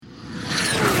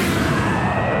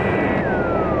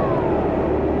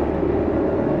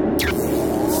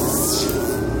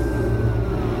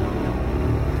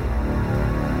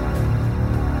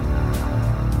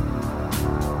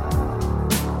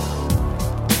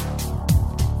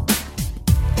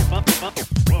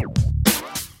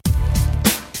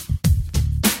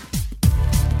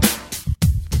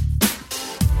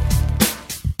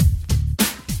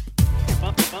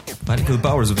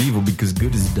powers of evil because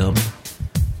good is dumb.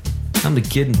 I'm the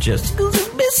kid and Chesticles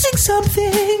is missing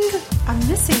something. I'm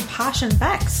missing Posh and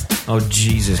Bex. Oh,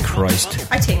 Jesus Christ.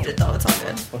 I taped it, though. It's all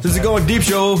good. This is the Going Deep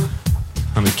Show.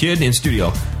 I'm the kid in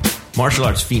studio. Martial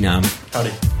arts phenom.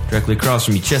 Howdy. Directly across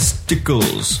from me,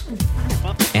 Chesticles.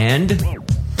 And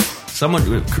someone,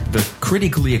 the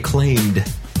critically acclaimed,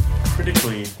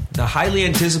 the highly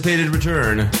anticipated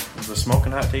return. The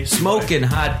smoking hot tasty. Smoking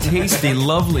hot tasty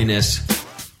loveliness.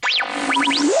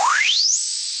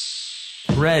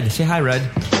 Red. Say hi, Red.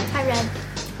 Hi, Red.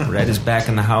 Red is back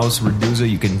in the house. Reduza,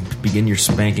 you can begin your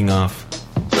spanking off.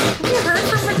 You heard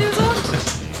from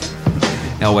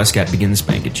Medusa? Al Westcott, begin the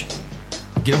spankage.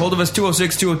 Get a hold of us,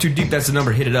 206-202-DEEP. That's the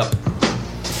number. Hit it up.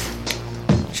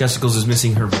 Chesticles is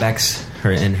missing her Bex.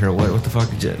 Her what the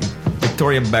fuck is it?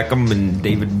 Victoria Beckham and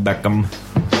David Beckham.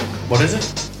 What is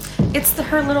it? It's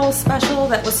her little special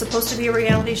that was supposed to be a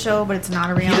reality show, but it's not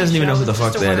a reality show. He doesn't even know who the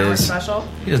fuck that is. Special.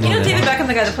 He doesn't know David Beckham,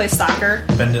 the guy that plays soccer?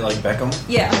 Bend it like Beckham?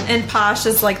 Yeah, and Posh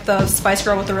is like the Spice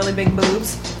Girl with the really big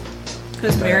boobs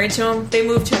who's married to him. They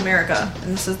moved to America,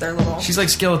 and this is their little... She's like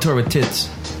Skeletor with tits.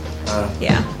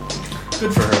 Yeah.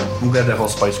 Good for her. I'm glad that whole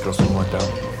Spice Girls thing worked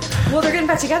out. Well, they're getting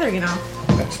back together, you know.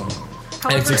 Excellent.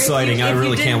 However, it's exciting. I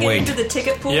really can't wait. Into the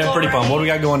ticket pool Yeah, pretty already, pumped. What do we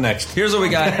got going next? Here's what we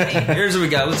got.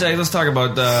 Let's talk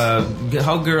about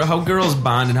how girls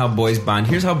bond and how boys bond.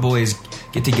 Here's how boys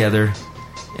get together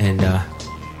and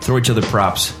throw each other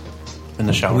props in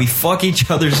the shower. We fuck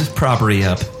each other's property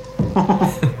up.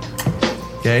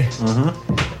 Okay.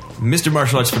 Mr.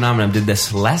 Martial Arts Phenomenon did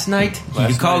this last night.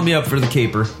 He called me up for the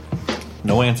caper.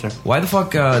 No answer. Why the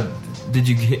fuck did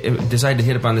you decide to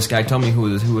hit up on this guy? Tell me who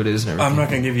it is and everything. I'm not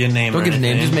going to give you a name. Don't give a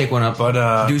name. Just make one up. But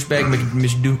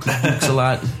douchebag Dukes a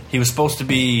lot. He was supposed to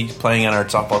be playing on our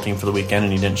softball team for the weekend,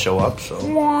 and he didn't show up. So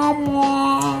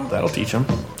that'll teach him.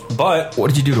 But what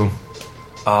did you do to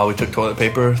him? We took toilet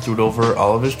paper, threw it over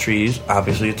all of his trees.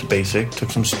 Obviously, it's a basic.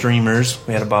 Took some streamers.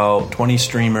 We had about 20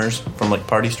 streamers from like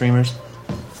party streamers.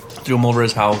 Threw them over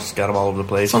his house, got them all over the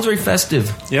place. Sounds very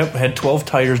festive. Yep, had 12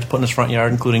 tires to put in his front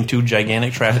yard, including 2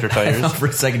 gigantic tractor tires. For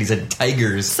a second, he said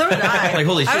tigers. So did I. Like,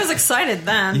 holy shit. I was excited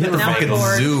then, You but have a now I'm fucking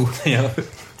bored. zoo. Yeah.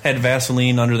 Had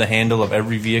Vaseline under the handle of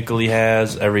every vehicle he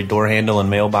has, every door handle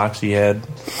and mailbox he had.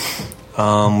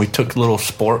 We took little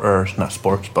not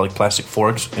sporks, but like plastic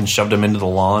forks and shoved them into the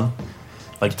lawn.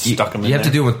 Like stuck them in there. You have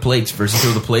to do it with plates first. You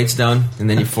throw the plates down, and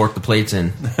then you fork the plates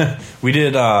in. We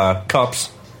did cups.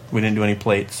 We didn't do any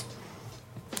plates.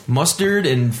 Mustard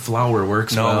and flour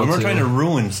works well. No, we weren't too. trying to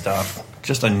ruin stuff.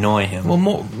 Just annoy him. Well,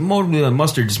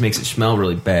 mustard just makes it smell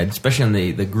really bad, especially on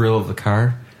the grill of the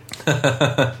car.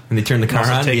 And they turn the car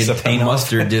on, takes the paint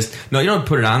mustard just... No, you don't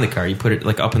put it on the car. You put it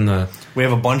like up in the... We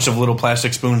have a bunch of little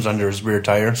plastic spoons under his rear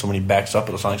tire, so when he backs up,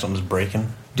 it'll sound like something's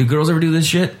breaking. Do girls ever do this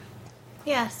shit?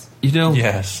 Yes. You know?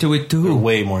 Yes. To it too. They're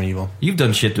way more evil. You've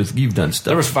done shit with... You've done stuff.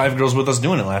 There was 5 girls with us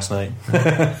doing it last night.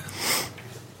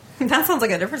 That sounds like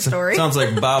a different story. Sounds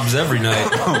like Bob's every night.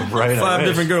 Right. 5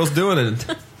 different girls doing it.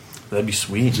 That'd be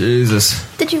sweet. Jesus.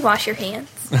 Did you wash your hands?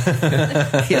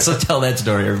 Yes, I'll tell that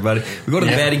story, everybody. We go to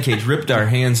the batting cage, ripped our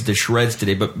hands to shreds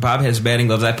today, but Bob has batting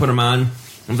gloves. I put them on.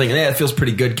 I'm thinking, it feels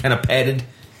pretty good, kind of padded.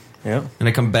 Yeah. And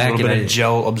I come back a little bit of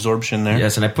gel absorption there.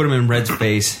 Yes, and I put them in Red's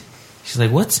face. She's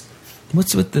like, what's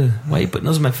with the... Why are you putting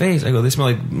those in my face? I go, they smell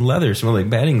like leather, smell like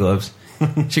batting gloves.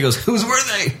 She goes, whose were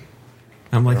they?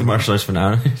 I'm like, the martial arts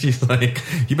phenomenon. She's like,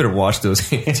 you better wash those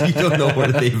hands. You don't know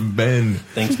where they've been.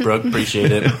 Thanks, Brooke.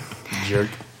 Appreciate it. Jerk.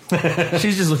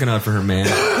 She's just looking out for her man.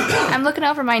 I'm looking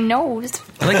out for my nose.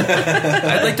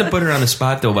 I'd like to put her on the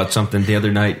spot, though, about something the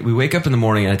other night. We wake up in the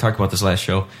morning, and I talked about this last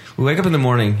show. We wake up in the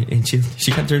morning, and she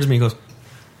kind of turns to me and goes,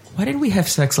 why didn't we have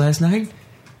sex last night?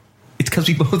 It's because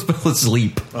we both fell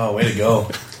asleep. Oh, way to go.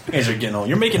 You guys are getting old.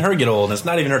 You're making her get old, and it's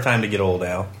not even her time to get old,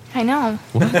 Al. I know.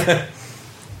 What?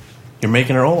 You're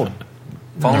making her old.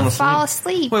 Falling asleep. Fall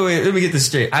asleep. Wait, let me get this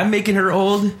straight. I'm making her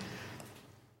old.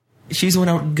 She's the one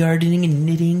out gardening and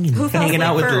knitting and hanging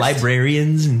out with first?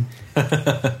 librarians. And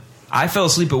I fell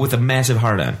asleep, but with a massive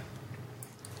heart-on.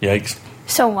 Yikes.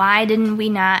 So why didn't we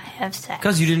not have sex?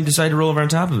 Because you didn't decide to roll over on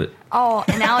top of it. Oh,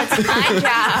 and now it's my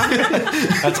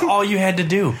job. That's all you had to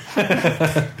do.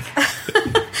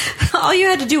 All you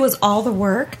had to do was all the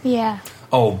work. Yeah.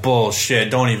 Oh, bullshit.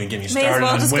 Don't even get me May started as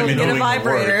well on just go women get a doing the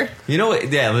vibrator. work. You know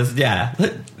what? Yeah,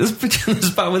 let's put you on the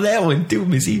spot with that one, too,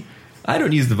 Missy. I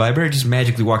don't use the vibrator. It just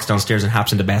magically walks downstairs and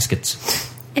hops into baskets.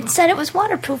 It said it was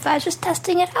waterproof. I was just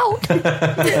testing it out.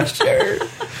 Yeah, sure.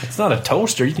 It's not a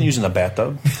toaster. You can use it in the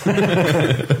bathtub.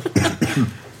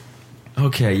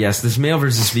 Okay, yes, this male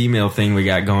versus female thing we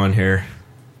got going here.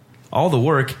 All the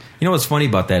work. You know what's funny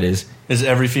about that is... Is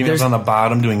every female's on the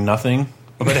bottom doing nothing?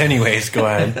 But anyways, go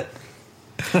ahead.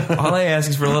 All I ask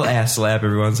is for a little ass slap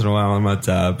every once in a while on my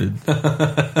top.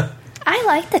 I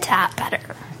like the top better.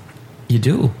 You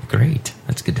do? Great.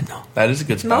 That's good to know. That is a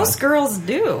good spot. Most girls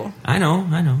do. I know.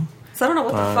 So I don't know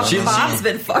what the fuck Bob's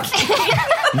been fucking.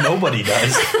 Nobody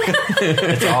does.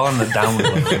 It's all on the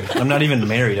downward look. I'm not even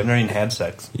married. I've never even had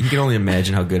sex. You can only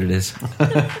imagine how good it is.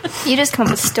 You just come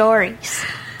up with stories.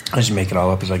 I just make it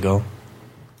all up as I go.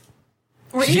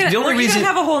 Were you gonna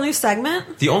have a whole new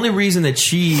segment? The only reason that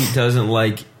she doesn't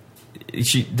like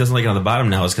it on the bottom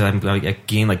now is because I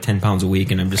gain like 10 pounds a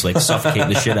week and I'm just like suffocating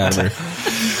the shit out of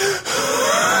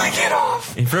her. Get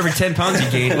off. And for every 10 pounds you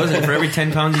gain, wasn't it? For every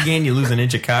 10 pounds you gain, you lose an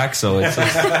inch of cock. So it's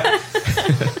like,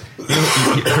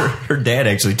 her dad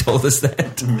actually told us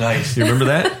that. Nice. You remember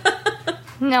that?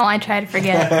 No, I try to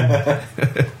forget.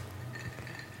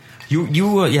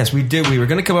 Yes, we did. We were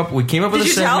going to come up. We came up with a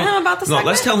segment. Did you tell him about the segment? No,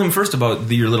 let's tell him first about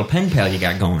your little pen pal you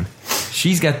got going.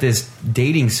 She's got this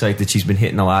dating site that she's been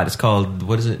hitting a lot. It's called,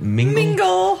 what is it?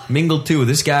 Mingle? Mingle 2.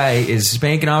 This guy is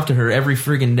spanking off to her every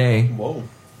friggin' day. Whoa.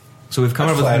 So we've come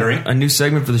up with a new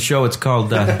segment for the show. It's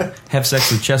called Have Sex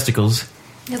with Chesticles.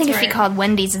 I think it should be called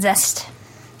Wendy's Zest.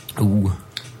 Ooh.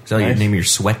 Is that your name of your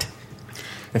sweat?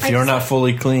 If you're not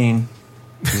fully clean,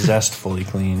 zest fully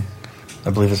clean.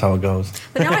 I believe that's how it goes.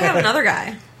 But now I have another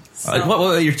guy.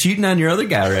 So. You're cheating on your other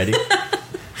guy already.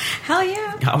 Hell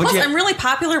yeah. Plus, I'm really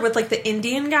popular with like the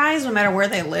Indian guys, no matter where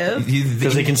they live.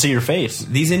 Because they can see your face.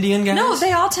 These Indian guys? No,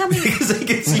 they all tell me. Because they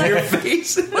can see your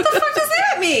face. What the fuck does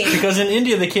that mean? Because in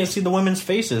India, they can't see the women's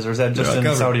faces. Or is that just in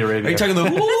Saudi Arabia? Are you talking the...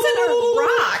 That's in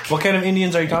Iraq. What kind of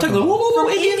Indians are you talking about? From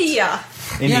India.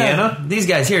 Indiana? Yeah, these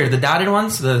guys here, the dotted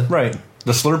ones? Right.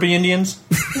 The Slurpee Indians?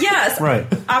 Yes. Right.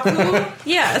 Apu,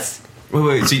 yes.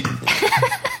 Wait, so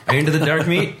are you into the dark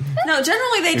meat? No,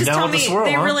 generally they just tell me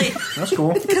they really... That's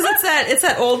cool. Because it's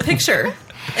that old picture.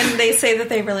 And they say that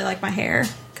they really like my hair.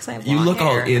 Because I have long You look hair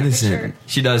all in innocent.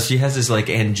 She does. She has this like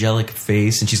angelic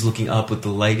face and she's looking up with the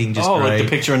lighting just right. Like the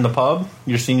picture in the pub?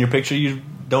 Your senior picture you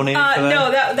donated for that?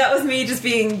 No, that was me just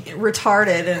being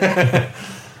retarded and...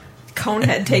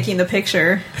 Conehead taking the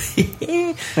picture.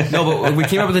 No, but we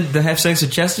came up with the Have Sex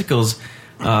with Chesticles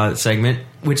segment,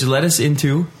 which led us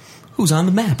into Who's on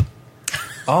the Map.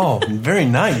 Oh, very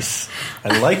nice.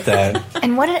 I like that.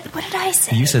 And what did I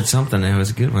say? You said something. That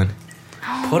was a good one.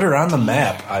 Put her on the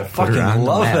map. I fucking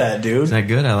love that, dude. Is that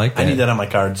good? I like that. I need that on my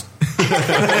cards.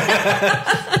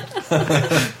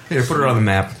 Here, put her on the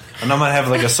map. And I'm going to have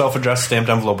like a self-addressed stamped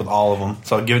envelope with all of them.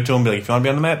 So I'll give it to him and be like, if you want to be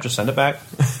on the map, just send it back.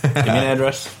 Give me an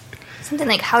address. Something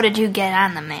like, how did you get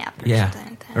on the map? Yeah.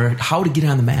 Or how to get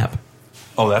on the map.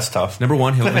 Oh, that's tough. Number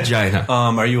 1, Hill Vagina.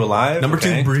 Are you alive? Number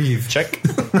 2, breathe. Check.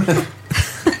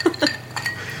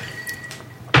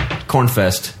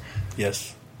 Cornfest.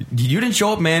 Yes. You didn't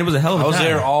show up, man. It was a hell of a time. I was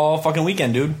there all fucking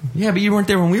weekend, dude. Yeah, but you weren't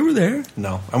there when we were there.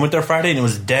 No. I went there Friday and it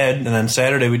was dead, and then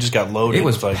Saturday we just got loaded. It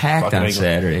was like packed on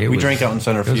Saturday. We drank out in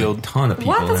center field. A ton of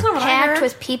people. What? That's not what I heard. Packed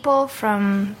with people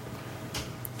from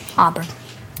Auburn.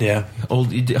 Yeah. How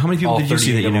many people did you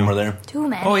see that you knew were there? Too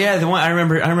many. Oh yeah, the one I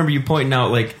remember you pointing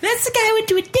out like that's the guy I went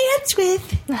to a dance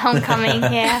with. Homecoming,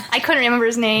 yeah. I couldn't remember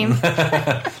his name.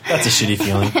 That's a shitty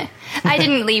feeling. I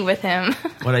didn't leave with him.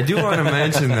 What I do want to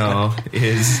mention though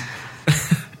is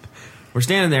we're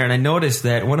standing there and I noticed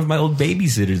that one of my old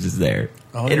babysitters is there.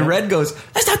 Oh, and Red goes,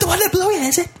 "That's not the one that blew you,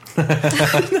 is it?"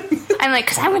 I'm like,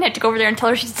 because I'm going to have to go over there and tell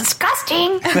her she's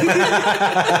disgusting.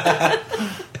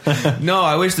 No,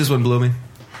 I wish this one blew me.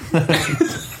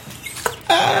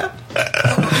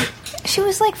 She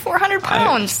was like 400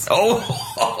 pounds.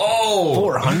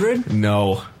 400?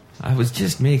 No. I was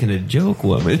just making a joke,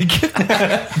 woman.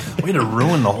 Way to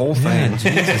ruin the whole thing.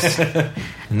 Yeah,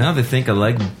 now they think I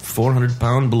like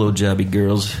 400-pound blowjobby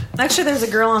girls. Actually, there's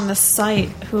a girl on this site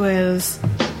who is,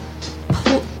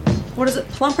 what is it,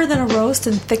 plumper than a roast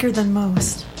and thicker than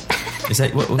most. Is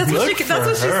that what? That's what she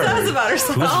says about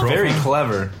herself. Very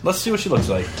clever. Let's see what she looks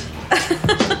like.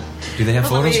 Do they have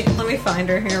photos? Let me find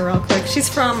her here real quick. She's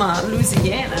from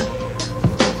Louisiana.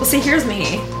 Well, see, here's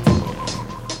me.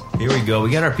 Here we go. We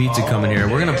got our pizza coming here.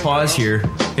 We're going to pause here.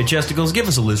 Hey, Chesticles, give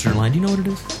us a listener line. Do you know what it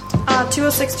is?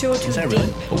 206-202-D.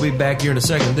 Really? We'll be back here in a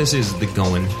second. This is the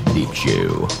Going Deep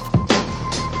Show.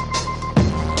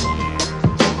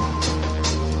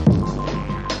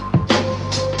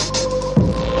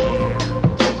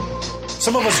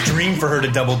 Some of us dream for her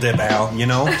to double dip, Al, you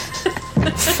know?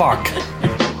 Fuck.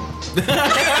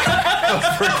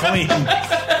 For clean.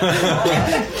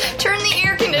 Turn the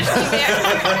air conditioning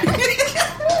down.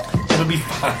 It'll be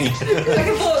fine. I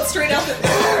can blow it straight out the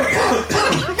door.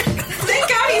 Thank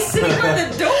God he's sitting on the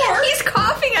door. He's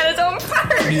coughing at his own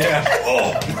fart. Yeah.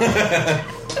 Oh.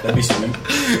 That'd be sweet.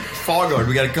 Foghorn.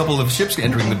 We got a couple of ships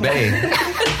entering the bay.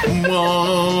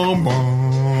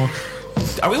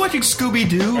 Are we watching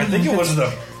Scooby-Doo? I think it was the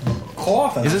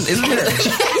cloth. Isn't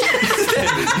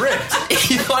it ripped?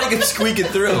 He thought he could squeak it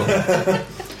through.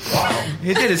 Wow.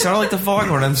 It did. It sounded like the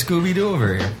Foghorn on Scooby-Doo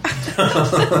over here.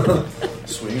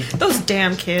 Sweet. Those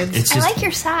damn kids. It's I just, like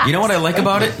your socks. you know what I like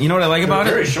about it?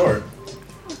 Very short.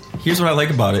 Here's what I like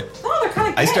about it. Oh, they're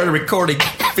kind of I started recording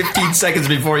 15 seconds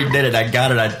before he did it. I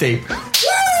got it on tape.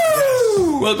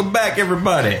 Woo! Welcome back,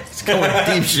 everybody. It's going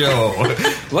Deep Show.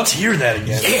 Let's hear that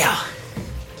again. Yeah.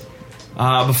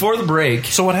 Before the break,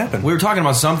 So what happened? we were talking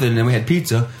about something, and we had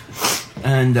pizza.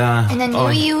 And then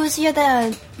you use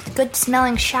the good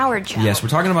smelling shower gel. yes, we're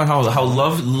talking about how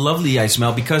lovely I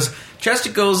smell because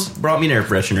Chesty brought me an air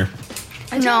freshener.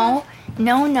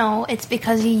 No. It's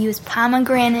because you use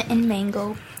pomegranate and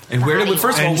mango. And where did we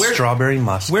first of all And strawberry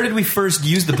musk. where did we first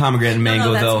use the pomegranate and mango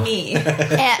no, that's though? me.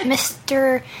 At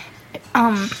Mr.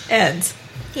 Ed's.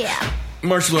 Yeah.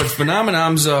 Martial Arts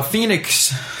Phenomenon's Phoenix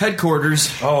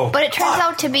headquarters. Oh, But it turns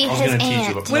out to be I was his gonna tease you,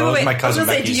 aunt. but Wait, no, it was wait. my I was cousin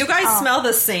gonna say, do Becky's. you guys smell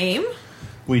the same?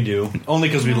 We do. Only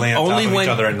because we lay on top of each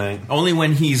other at night. Only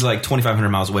when he's like 2,500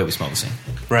 miles away, we smell the same.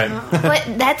 Right. But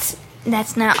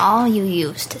that's not all you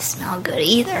use to smell good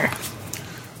either.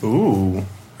 Ooh.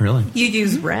 Really? You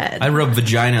use red. I rub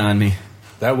vagina on me.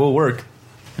 That will work.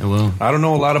 I will. I don't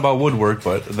know a lot about woodwork,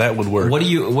 but that would work. What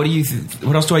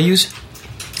else do I use?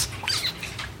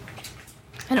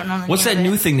 I don't know the What's name that of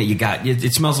new it. thing that you got?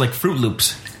 It smells like Fruit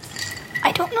Loops.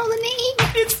 I don't know the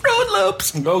name. It's Fruit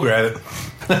Loops. Go grab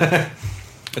it.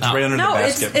 It's right under the no,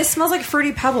 basket. it smells like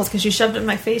Fruity Pebbles because you shoved it in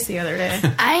my face the other day.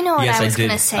 I know what Yes, I I was did.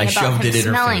 going to say I about shoved him it in her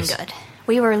smelling face. good.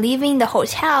 We were leaving the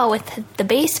hotel with the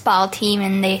baseball team,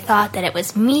 and they thought that it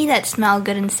was me that smelled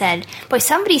good and said, "Boy,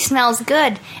 somebody smells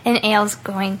good." And Ailes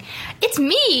going, "It's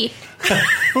me."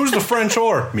 Who's the French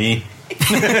whore? Me.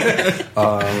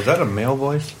 Was that a male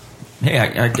voice? Hey,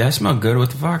 I smell good. What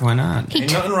the fuck? Why not?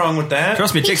 Ain't nothing wrong with that.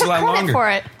 Trust me, it He takes a took lot credit longer. for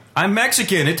it. I'm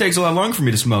Mexican. It takes a lot longer for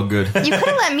me to smell good. You could have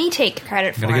let me take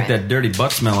credit for Gotta get it. that dirty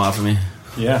butt smell off of me.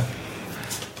 Yeah.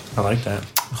 I like that.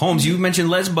 Holmes, you mentioned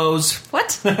lesbos.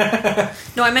 What?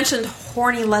 No, I mentioned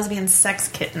horny lesbian sex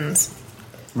kittens.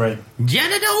 Right.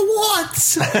 Genital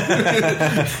warts.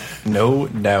 No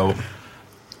doubt.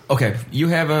 Okay, you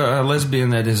have a lesbian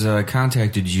that has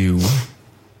contacted you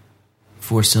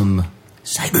for some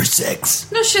cyber sex.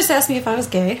 No, she just asked me if I was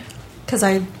gay because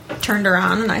I turned her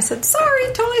on and I said, "Sorry,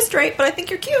 totally straight, but I think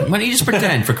you're cute." Why don't you just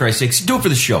pretend, for Christ's sakes? Do it for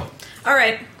the show. All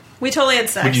right, we totally had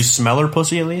sex. Would you smell her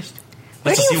pussy at least?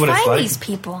 Where Let's do see you what it's find like. these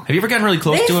people? Have you ever gotten really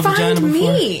close They to a vagina find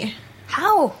before? me.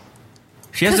 How?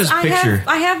 She has this 'Cause picture.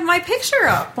 I have my picture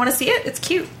up. Want to see it? It's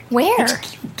cute. Where?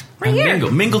 Right on here.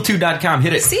 Mingle2.com.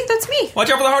 Hit it. See, that's me. Watch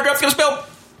out for the hard drive. It's going to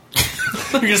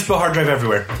spill. You're gonna spill hard drive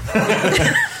everywhere.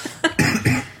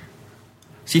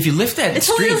 See, if you lift that It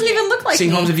totally screen... doesn't even look like See,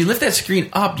 me. Holmes, if you lift that screen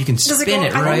up, you can Does it spin go-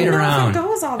 it I don't right know if it around.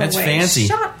 goes all the That's way. fancy.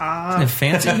 Shut Isn't up. it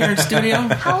fancy here in studio?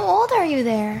 How old are you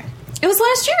there? It was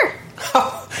last year.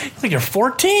 Oh, I think you're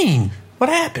 14. What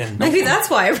happened? Maybe that's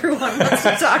why everyone wants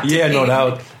to talk to me. Yeah, no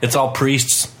doubt. It's all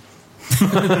priests.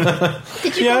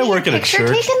 Did you Yeah, go I get work a at a picture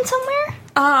church. taken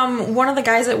somewhere? One of the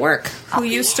guys at work who Oh,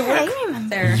 used to yeah, work I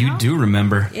remember. there. You do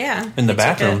remember. Yeah. In the he took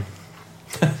bathroom.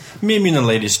 it. Meet me in the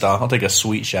ladies' stall. I'll take a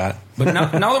sweet shot. But now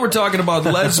that we're talking about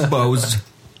lesbos,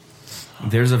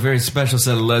 there's a very special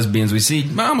set of lesbians we see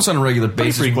almost on a regular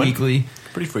basis, frequent. weekly.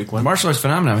 Pretty frequent. Martial Arts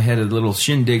Phenomenon had a little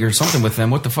shindig or something with them.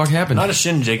 What the fuck happened? Not a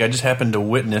shindig. I just happened to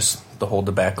witness the whole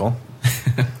debacle.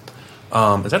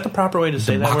 Is that the proper way to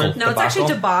say that Debacle. word? No, it's actually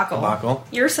debacle. Debacle.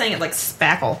 You're saying it like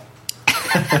spackle.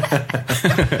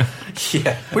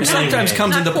 Yeah. Which sometimes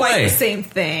comes Not into quite play. the same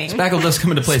thing. Spackle does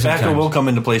come into play Spackle sometimes. will come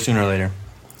into play sooner or later.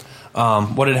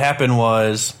 What had happened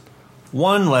was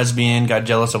one lesbian got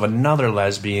jealous of another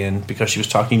lesbian because she was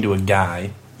talking to a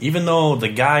guy. Even though the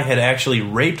guy had actually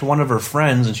raped one of her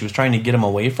friends and she was trying to get him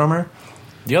away from her,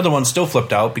 the other one still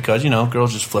flipped out because,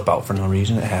 girls just flip out for no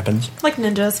reason. It happens. Like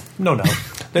ninjas. No doubt.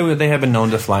 They have been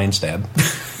known to fly and stab.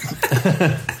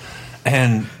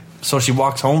 And so she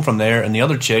walks home from there, and the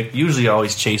other chick usually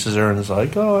always chases her and is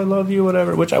like, "Oh, I love you,"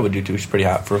 whatever, which I would do too. She's pretty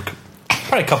hot. For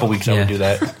probably a couple weeks I Yeah. would do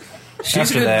that.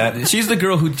 After that, she's the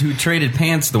girl who traded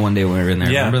pants the one day when we were in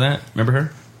there. Yeah. Remember that? Remember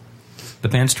her? The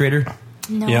pants trader?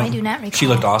 No, yeah. I do not recall. She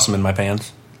looked awesome in my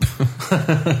pants.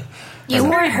 You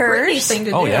wore Britney hers? thing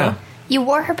to Oh, do. yeah. You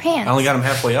wore her pants. I only got them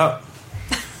halfway up.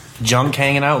 Junk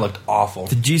hanging out looked awful.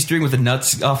 The G-string with the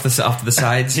nuts off the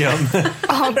sides? Yeah.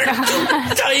 Oh,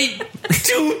 God. Tight!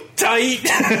 Too tight!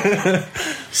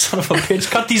 Son of a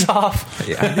bitch, cut these off.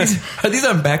 Yeah. Are these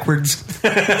on backwards?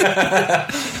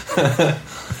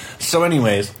 So,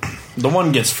 anyways, the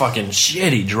one gets fucking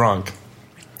shitty drunk.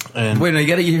 And Wait, no,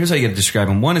 here's how you gotta describe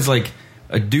them. One is like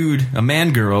a dude, a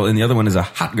man girl, and the other one is a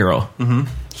hot girl. Mm-hmm.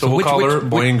 So we'll call her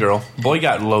boy and girl. Boy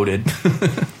got loaded.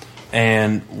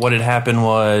 And what had happened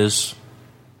was,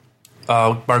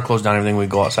 bar closed down, everything. We'd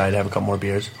go outside, have a couple more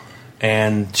beers.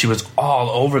 And she was all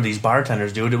over these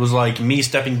bartenders, dude. It was like me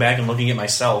stepping back and looking at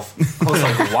myself. I was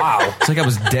like, wow. It's like I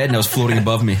was dead and I was floating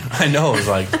above me. I know. It was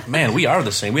like, man, we are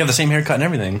the same. We have the same haircut and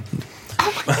everything.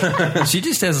 She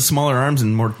just has smaller arms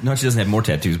and more... No, she doesn't have more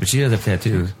tattoos, but she does have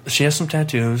tattoos. She has some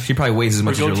tattoos. She probably weighs as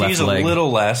much as your left goatee's leg. a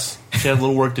little less. She has a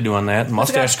little work to do on that.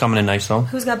 Mustache coming in nice, though.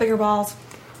 Who's got bigger balls?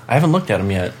 I haven't looked at them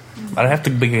yet. I'd have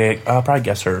to I'll probably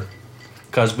guess her.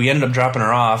 Because we ended up dropping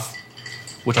her off,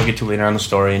 which I'll get to later on in the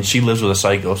story, and she lives with a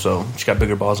psycho, so she got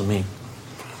bigger balls than me.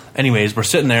 Anyways, we're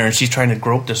sitting there, and she's trying to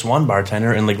grope this one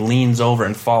bartender, and, like, leans over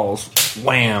and falls,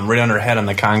 wham, right on her head on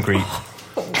the concrete.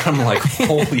 I'm like,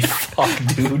 holy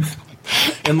fuck, dude.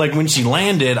 And, like, when she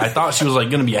landed, I thought she was, like,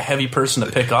 going to be a heavy person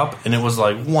to pick up, and it was,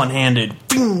 like, one-handed,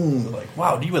 boom, like,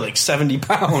 wow, you weigh, like, 70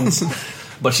 pounds.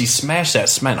 But she smashed that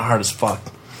cement hard as fuck.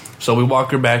 So we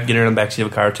walk her back, get her in the backseat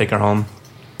of a car, take her home.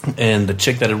 And the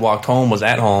chick that had walked home was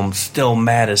at home, still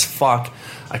mad as fuck.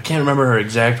 I can't remember her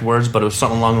exact words, but it was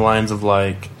something along the lines of,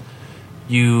 like,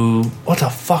 what the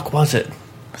fuck was it?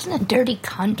 Wasn't it dirty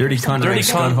cunt? Dirty cunt, Dirty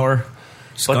cunt whore.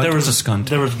 But there was a skunt.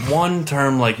 There was one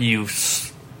term, like, you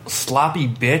sloppy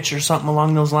bitch or something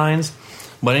along those lines.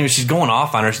 But anyway, she's going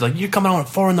off on her. She's like, you're coming out at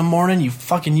 4 a.m, you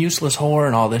fucking useless whore,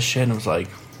 and all this shit. And I was like,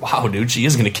 wow, dude, she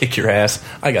is going to kick your ass.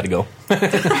 I got to go.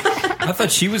 I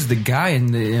thought she was the guy in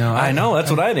the, I know, that's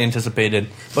what I had anticipated.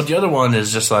 But the other one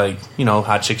is just like,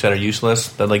 hot chicks that are useless,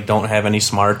 that like don't have any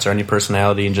smarts or any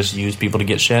personality and just use people to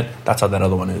get shit. That's how that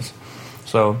other one is.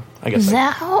 So, I guess. Is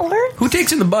that how it works? Who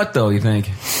takes in the butt, though, you think?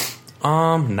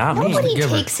 Not me. Nobody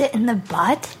takes it in the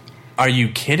butt. Are you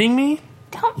kidding me?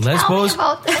 Don't Lesbos?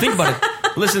 tell me about this. Think about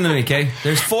it. Listen to me, okay?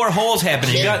 There's 4 holes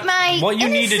happening. Keep You my what you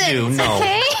need to do, innocence, no.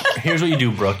 okay? Here's what you do,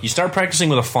 Brooke. You start practicing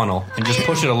with a funnel and just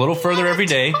push it a little further every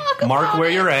day. Talk Mark about where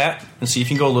it. you're at and see if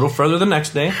you can go a little further the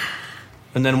next day.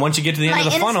 And then once you get to the end My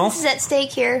of the funnel, innocence is at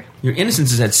stake here. Your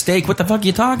innocence is at stake. What the fuck are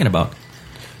you talking about?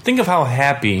 think of how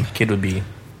happy kid would be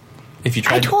if you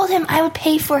tried. I told him I would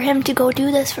pay for him to go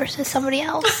do this versus somebody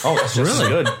else. Oh, that's just Really?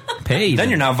 good. Paid. Then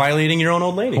you're not violating your own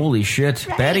old lady. Holy shit.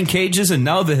 Right. Batting cages and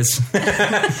now this. Isn't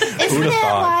that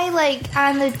thought? why, like,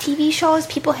 on the TV shows,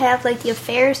 people have, like, the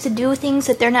affairs to do things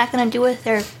that they're not going to do with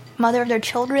their mother of their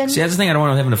children? See, that's the thing. I don't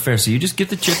want to have an affair. So you just get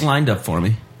the chick lined up for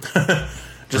me.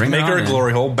 Just Bring make it her on a in.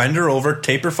 glory hole, bend her over,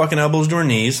 tape her fucking elbows to her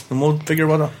knees, and we'll figure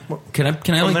what. Can I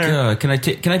From there. can I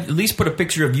at least put a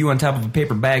picture of you on top of a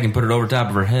paper bag and put it over top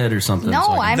of her head or something? No,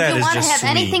 so I That don't is want to just have sweet.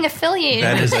 anything affiliated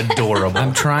That is with it. adorable.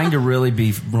 I'm trying to really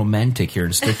be romantic here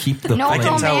and still keep the No, I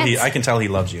flame. romance. can tell he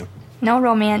loves you. No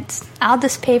romance. I'll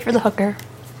just pay for the hooker.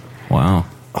 Wow.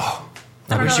 I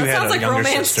don't wish know. you It had sounds a like younger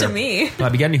romance sister. to me.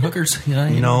 Bob, you got any hookers? Yeah,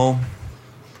 No,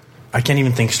 I can't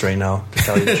even think straight now, to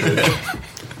tell you the truth.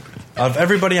 Of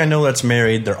everybody I know that's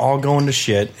married, they're all going to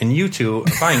shit, and you two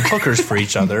are buying hookers for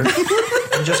each other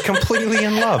and just completely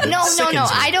in love. It No, sickens me.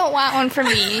 I don't want one for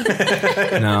me.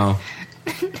 No.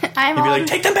 I'm You'd be all, like,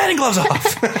 take the batting gloves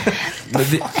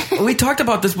off. We talked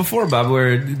about this before, Bob,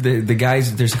 where the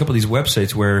guys, there's a couple of these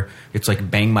websites where it's like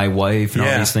bang my wife and all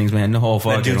Yeah. these things, man. No whole That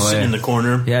fucking dude way. sitting in the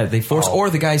corner. Yeah, they force, Oh. or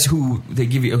the guys who, they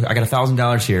give you, I got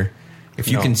 $1,000 here. If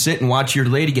you No. can sit and watch your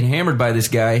lady get hammered by this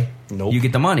guy, Nope. you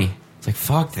get the money. It's like,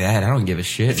 fuck that. I don't give a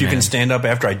shit. If you man. can stand up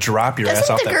after I drop your ass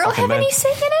doesn't off the that girl fucking have bed. any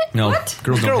say in it? No, What?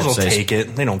 girls don't Girls will have say. take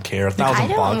it. They don't care. $1,000 I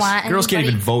don't bucks. want Girls can't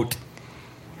anybody- even vote.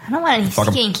 I don't want any Fuck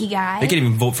 'em. skanky guy. They can't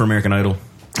even vote for American Idol.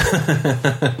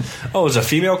 Oh, is a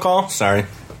female call? Sorry.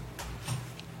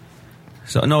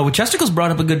 So no, Chesticle's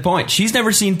brought up a good point. She's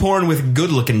never seen porn with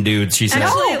good-looking dudes. She says.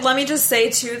 Actually, let me just say,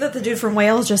 too, that the dude from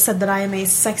Wales just said that I am a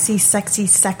sexy, sexy,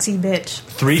 sexy bitch.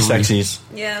 Three sexies.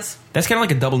 Yes. That's kind of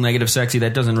like a double negative sexy.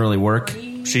 That doesn't really work.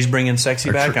 She's bringing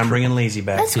sexy back. I'm bringing lazy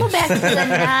back. Let's go back to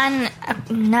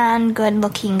the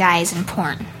non-good-looking guys in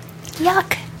porn.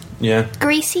 Yuck. Yeah.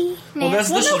 Greasy. that's- Nasty. Well, This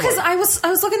no, is because what- I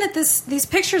was looking at these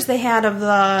pictures they had of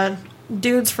the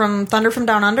dudes from Thunder from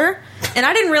Down Under, and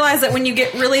I didn't realize that when you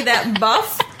get really that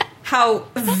buff, how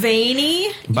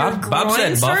veiny Bob your groin said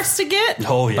buff. starts to get.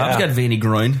 Oh, yeah. Bob's got veiny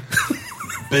groin.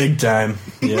 Big time.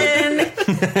 Yeah. And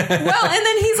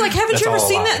then he's like, "Haven't That's you ever all a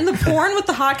seen lie. that in the porn with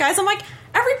the hot guys?" I'm like,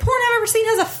 "Every porn I've ever seen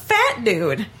has a fat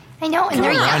dude." I know, and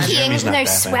they're Come on, yucky, Jeremy's and not they that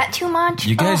sweat bad. too much.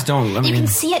 You guys don't- I you mean- can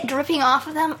see it dripping off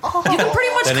of them. Oh, You can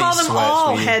pretty much That call ain't them sweat, all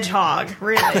sweetie. hedgehog,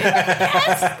 really.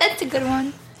 that's a good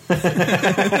one.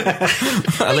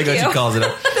 I like how she calls it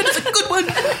up. good one.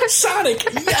 Sonic,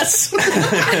 yes.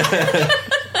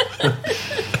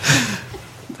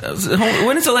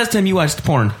 When is the last time you watched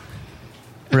porn,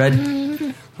 Red?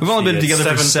 We've only been together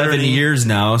for 7 years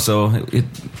now, so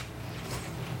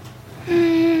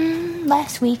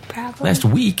Last week, probably. last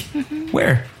week.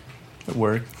 Where? At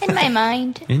work. In my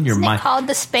mind. In your Isn't mind. it called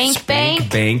the Spank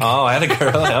Bank? Bank. Oh, I had a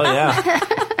girl. Hell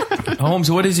yeah.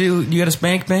 Holmes, what is you got a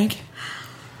Spank Bank?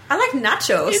 I like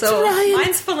nachos, so Ryan.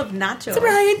 mine's full of nachos.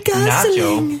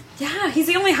 Nacho. Yeah, he's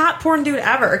the only hot porn dude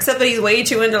ever, except that he's way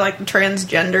too into like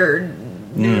transgender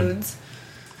nudes.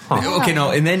 Okay,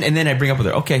 no, and then I bring up with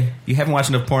her. Okay, you haven't watched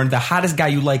enough porn. The hottest guy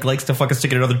you likes to fucking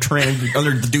stick it in other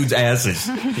the dude's asses.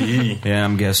 Yeah,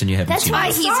 I'm guessing you haven't That's seen why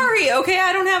it. he's... Sorry, okay,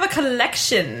 I don't have a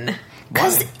collection.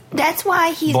 Because that's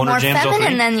why he's Boner more Jams feminine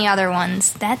 03? than the other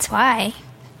ones. That's why.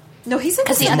 No, he's into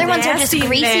 'Cause the some other ones are just nasty,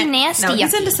 greasy, nasty, No,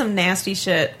 he's yucky. into some nasty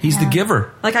shit. He's the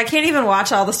giver. Like I can't even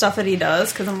watch all the stuff that he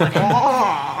does because I'm like,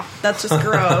 oh, that's just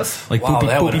gross. Like Wow, poopy,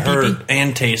 that would poopy, hurt pee-pee.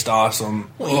 and taste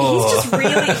awesome.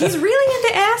 He's really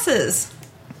into asses,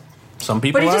 Some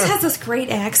people but he are. just has this great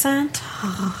accent.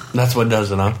 That's what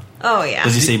does it, huh? Oh yeah.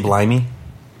 Does he say blimey?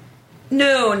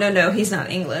 No, he's not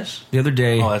English. The other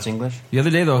day, Oh, that's English?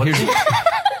 though, here's.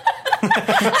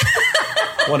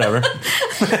 Whatever.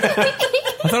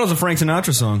 I thought it was a Frank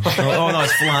Sinatra song. Oh no,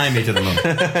 it's "Fly Me to the Moon."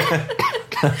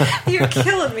 You're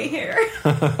killing me here.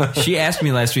 She asked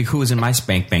me last week who was in my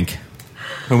Spank Bank.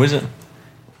 Who is it?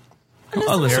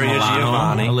 Alyssa Aria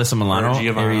Giovanni. Alyssa Milano. Or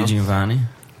Giovanni. Aria Giovanni.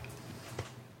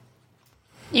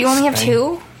 You only have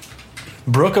two?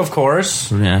 Brooke, of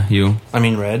course. Yeah, you. I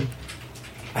mean, Red.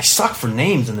 I suck for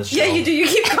names in this show. Yeah, you do. You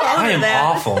keep calling I her am that.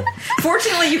 awful.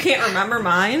 Fortunately, you can't remember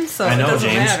mine, so I know, it doesn't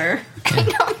James. matter.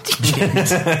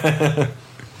 I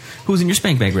Who's in your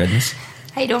Spank Bank, Redness?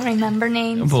 don't remember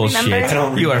names. Bullshit. Remember? I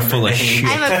don't You are remember full of names. shit.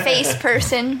 I'm a face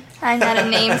person. I'm not a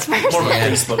names More of a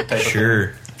person. Facebook type of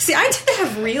Sure. See, I tend to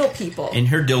have real people, And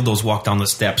her dildos walk down the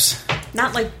steps.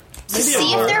 not like To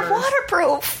see if they're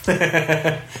waterproof.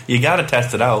 You gotta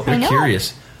test it out. I I'm know.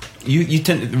 curious. You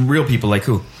tend real people like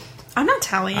who? I'm not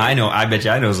telling you. I know. I bet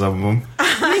you I know some of them.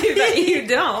 I bet you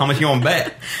don't. How much you want to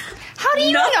bet? How do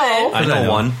you Nothing. know? I know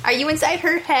one. Are you inside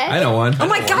her head? I know one. Oh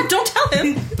my god! Don't tell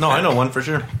him. No, I know one for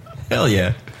sure. Hell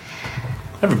yeah.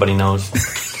 Everybody knows.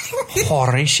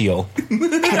 Horatio.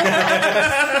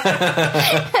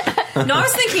 No, I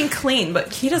was thinking clean,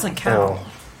 but he doesn't count.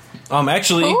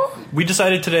 Actually, Who? we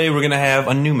decided today we're gonna have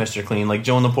a new Mr. Clean. Like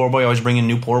Joe and the Poor Boy always bring in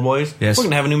new poor boys. Yes. We're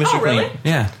gonna have a new Mr. Oh, really? Clean.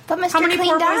 Yeah. But Mr. How many Clean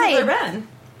poor boys died. have there been?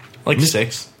 Like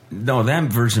 6. No, that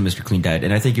version of Mr. Clean died,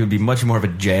 and I think it would be much more of a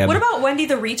jab. What about Wendy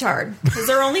the retard? Is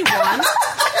there only one?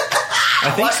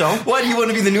 I think so. What? You want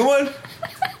to be the new one?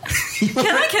 Can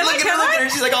I?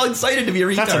 She's like all excited to be a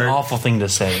retard. That's an awful thing to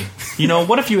say. You know,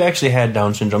 what if you actually had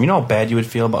Down syndrome? You know how bad you would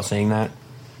feel about saying that?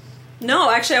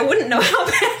 No, actually, I wouldn't know how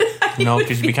bad I No, would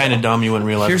because you'd be feel. kind of dumb. You wouldn't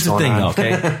realize Here's the what's thing, going though,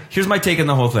 on. okay? Here's my take on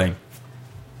the whole thing.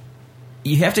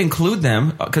 You have to include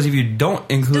them, because if you don't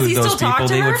Does include he those still talk people,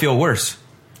 to they her? would feel worse.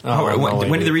 Oh, no,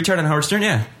 Wendy the retard on Howard Stern,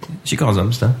 yeah. She calls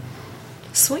them stuff.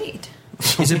 Sweet.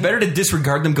 Is it better to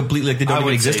disregard them completely like they I don't even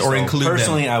would exist, say or so. include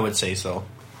Personally, them? I would say so.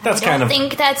 That's I kind don't of...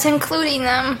 think that's including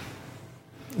them.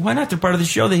 Why not? They're part of the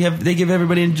show. They give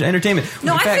everybody entertainment.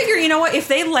 No, In I fact, figure, you know what? If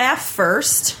they laugh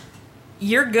first,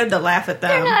 you're good to laugh at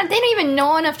They're them. not. They don't even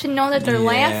know enough to know that they're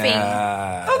laughing.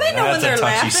 Oh, they know when That's they're a touchy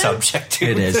laughing. subject, dude.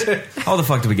 It is. How the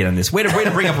fuck did we get on this? Way to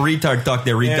bring up retard talk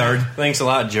there, Yeah. retard. Thanks a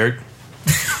lot, jerk.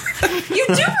 You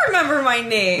do remember my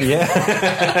name.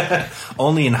 Yeah.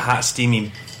 Only in hot,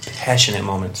 steamy, passionate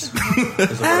moments. Is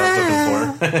what I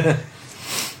was looking for.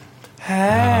 Oh,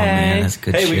 man, that's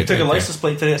good Hey, shit we took right a there. license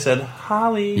plate today that said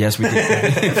Holly. Yes, we did.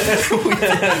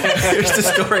 Here's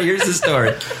the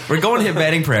story. We're going to hit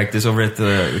batting practice over at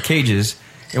the cages,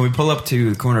 and we pull up to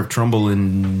the corner of Trumbull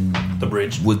and The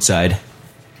bridge. Woodside.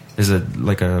 There's a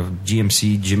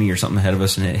GMC Jimmy or something ahead of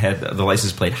us, and it had the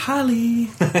license plate Holly.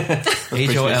 pretty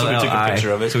sweet. So we took a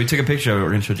picture of it. So we took a picture of it. We're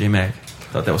going to show J-Mac.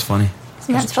 Thought that was funny.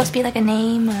 Isn't that supposed to be like a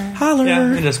name? Or? Holler.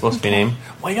 Yeah, it is supposed to be a name.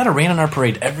 Why you gotta rain on our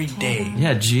parade every day?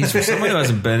 Yeah, geez, for someone who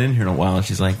hasn't been in here in a while,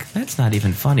 she's like, that's not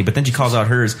even funny. But then she calls out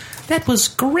hers, that was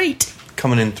great.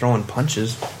 Coming in throwing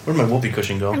punches. Where'd my whoopee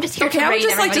cushion go? I'm just here Okay, to I would rate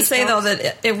just like to everybody's say, though, jokes.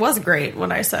 that it was great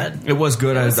what I said. It was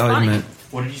good. was I'll funny. admit.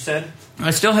 What did you say?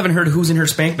 I still haven't heard who's in her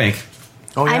Spank Bank.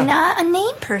 Oh, yeah. I'm not a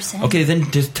name person. Okay,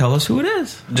 then just tell us who it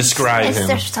is. Describe Is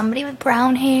there him. somebody with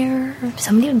brown hair?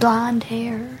 Somebody with blonde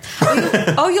hair?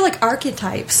 Oh, you like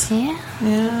archetypes. Yeah.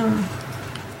 Yeah.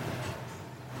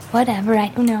 Whatever, I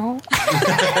don't know.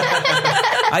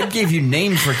 I gave you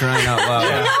names for crying out loud. You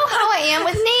know how I am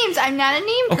with names. I'm not a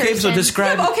name person. Okay, so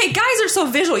describe. Yeah, but okay, guys are so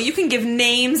visual. You can give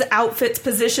names, outfits,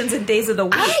 positions, and days of the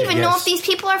week. I don't even know if these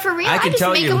people are for real. I can just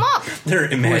tell make you. them up. They're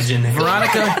imaginary.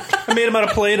 Veronica, I made them out of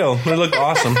Play-Doh. They look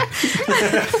awesome.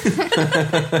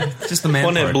 just the man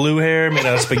One had part. blue hair made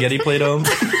out of spaghetti Play-Doh.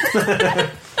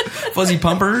 Fuzzy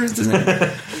Pumper. Isn't it?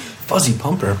 Fuzzy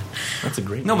Pumper. That's a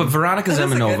great No, but name. Veronica That is a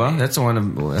good Zemanova. name. That's the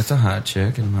one. That's a hot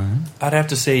chick in mine. I'd have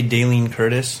to say Daleen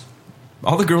Curtis.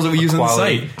 All the girls that we use on the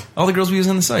Quality. site. All the girls we use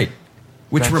on the site.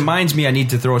 Which Gotcha. reminds me, I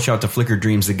need to throw a shout to Flickr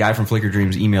Dreams. The guy from Flickr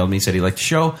Dreams emailed me, said he liked the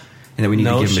show, and that we need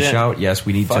No to give him a shit. shout. Yes,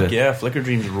 we need Fuck to. yeah, Flickr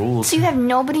Dreams rules. So you have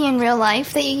nobody in real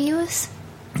life that you use?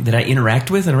 That I interact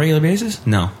with on a regular basis?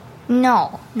 No.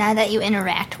 No, not that you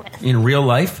interact with. In real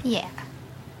life? Yeah.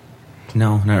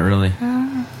 No, not really.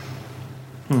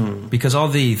 Because all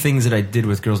the things that I did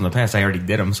with girls in the past, I already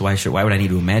did them. So why would I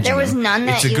need to imagine? There was them? none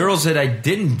that It's the you- girls that I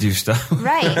didn't do stuff.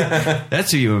 Right.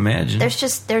 That's who you imagine.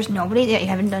 There's nobody that you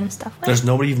haven't done stuff with. There's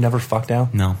nobody you've never fucked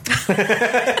out? No.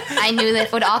 I knew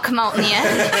that would all come out in the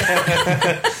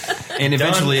end. And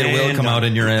eventually it will and come done. out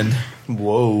in your end.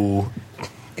 Whoa.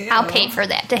 I'll pay for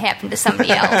that to happen to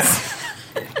somebody else.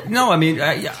 No, I mean,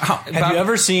 Have you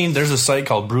ever seen, there's a site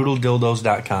called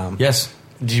brutaldildos.com. Yes.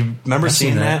 Do you remember I've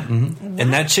seeing seen that? that. Mm-hmm.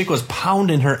 And that chick was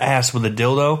pounding her ass with a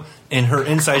dildo, and her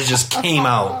insides just came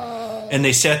out. And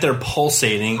they sat there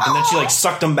pulsating, and then she like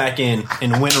sucked them back in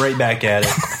and went right back at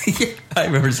it. I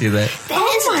remember seeing that.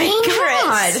 That is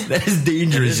dangerous. That is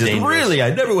dangerous. It is dangerous. Really,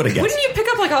 I never would have guessed. Wouldn't you pick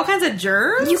up like all kinds of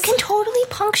germs? You can totally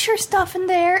puncture stuff in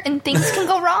there, and things can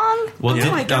go wrong. Well,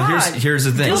 Oh my now God. here's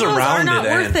the thing. Those Dildos are are rounded not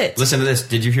end. worth it. Listen to this.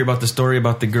 Did you hear about the story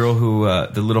about the girl who,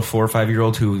 the little 4 or 5 year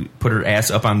old who put her ass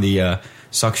up on the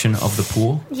suction of the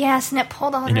pool? Yes, and it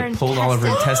pulled all of And her it pulled all of her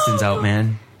intestines out,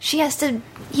 man. She has to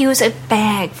use a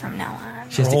bag from now on.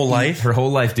 She has Her to whole eat life? Her whole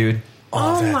life, dude.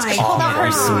 Oh that's my Pulled out her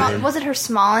God. was it her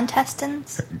small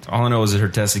intestines? All I know is that her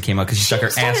testes came out because she stuck her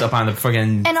ass up on the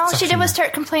fucking. And all she did suction. was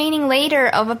start complaining later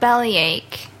of a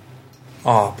bellyache.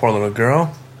 Oh, poor little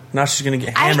girl. Now she's going to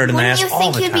get hammered in the ass Wouldn't you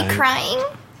all think the you'd time. be crying?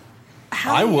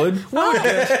 I would. Well,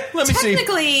 Let me see.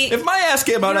 technically, If my ass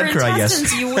came out, your I'd cry. Yes.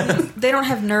 intestines, you wouldn't. They don't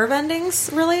have nerve endings,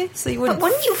 really, so you wouldn't. But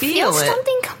wouldn't you feel it.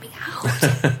 something coming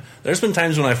out? There's been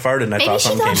times when I farted and I Maybe thought she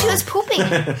something thought came she out. was pooping.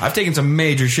 I've taken some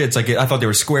major shits. Like I thought there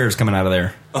were squares coming out of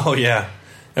there. Oh, yeah.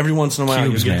 Every once in a while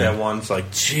Cubes, you get man. that one. It's like,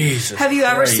 Jesus Have you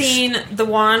ever Christ. seen the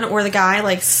one where the guy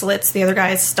like slits the other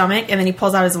guy's stomach and then he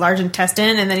pulls out his large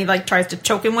intestine and then he like tries to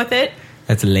choke him with it?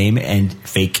 That's lame and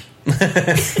fake.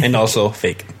 And also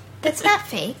fake. That's not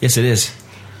fake. Yes, it is.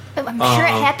 But I'm sure it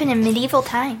happened in medieval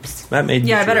times. That made me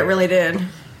Yeah, I bet feel it really did.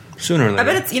 Sooner or later. I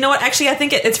bet it's. You know what? Actually, I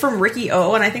think it's from Ricky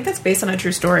O, and I think that's based on a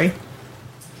true story.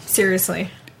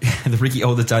 Seriously. The Ricky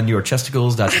O that's on your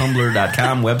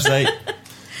chesticles.tumblr.com website.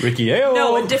 Ricky Ayo.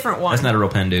 No, a different one. That's not a real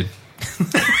pen, dude. So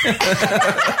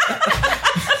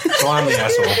I'm the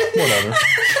asshole. Whatever.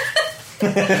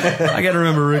 I gotta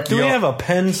remember Ricky Do we O. have a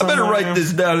pen I somewhere? better write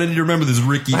this down. I need to remember this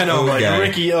Ricky I know, O like guy.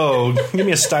 Ricky O. Give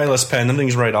me a stylus pen. That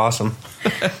thing's right awesome.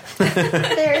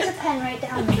 There is a pen right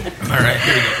down there. All right,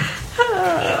 here we go.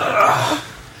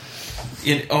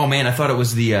 Oh man, I thought it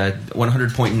was the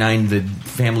 100.9, the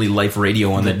Family Life Radio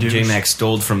one that douche. J-Max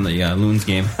stole from the Loons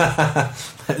game.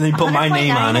 And they put my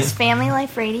name on is it. Family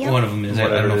Life Radio. One of them is. I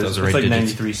don't know if those are right It's like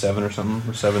digits. 93.7 or something,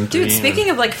 or 7.3. Dude, speaking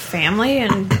of like family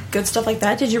and good stuff like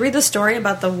that, did you read the story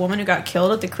about the woman who got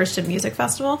killed at the Christian Music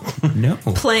Festival No.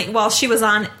 playing while she was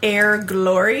on Air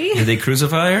Glory? Did they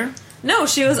crucify her? No,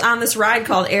 she was on this ride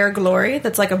called Air Glory.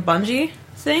 That's like a bungee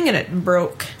thing, and it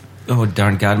broke. Oh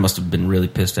darn! God must have been really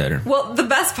pissed at her. Well, the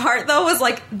best part though was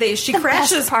like she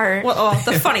crashes. best part. Well,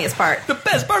 the funniest part. The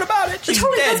best part about it, The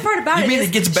totally best part about you it mean is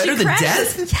it gets better she than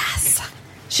crashes- death? Yes.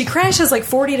 She crashes like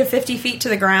 40 to 50 feet to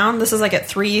the ground. This is like at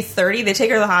 3:30. They take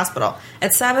her to the hospital.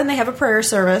 At 7, they have a prayer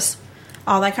service,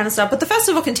 all that kind of stuff. But the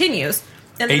festival continues.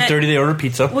 And then 8:30 they order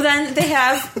pizza. well, then they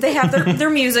have their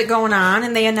music going on,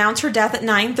 and they announce her death at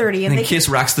 9:30. And they Kiss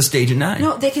rocks the stage at 9.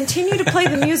 no, they continue to play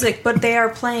the music, but they are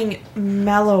playing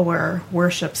mellower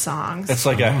worship songs. It's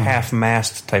like a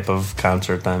half-mast type of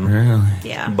concert then. Really?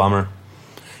 Yeah. Bummer.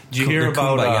 Did you hear They're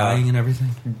about kumbayaing and everything?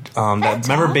 that?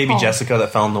 Remember Baby awful. Jessica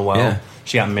that fell in the well? Yeah.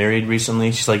 She got married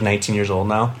recently. She's like 19 years old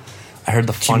now. I heard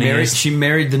the funniest. She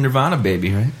married the Nirvana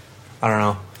baby, right? I don't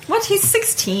know. What? He's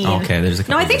 16. Okay, there's a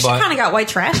No, I think she But- kind of got white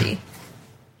trashy.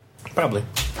 Probably.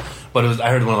 But I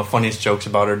heard one of the funniest jokes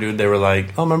about her, dude. They were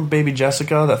like, oh, remember Baby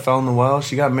Jessica that fell in the well?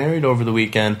 She got married over the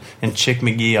weekend. And Chick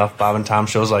McGee off Bob and Tom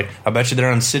show was like, I bet you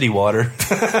they're on City Water.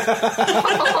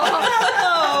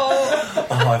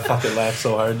 Oh, I fucking laughed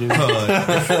so hard, dude.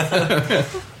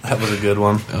 I That was a good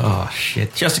one. Oh,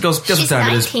 shit. Chesty goes, guess what She's time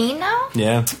it is? 19 now?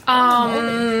 Yeah.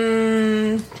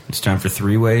 It's time for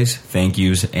 3-ways, thank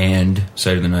yous, and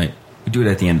sight of the night. We do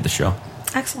it at the end of the show.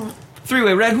 Excellent.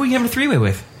 3-way, Red, who are you having a 3-way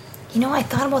with? You know, I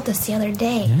thought about this the other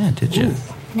day, Yeah, did you?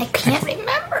 and I can't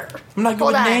remember. I'm not good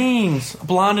Hold with on. names. A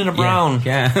blonde and a brown.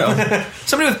 Yeah.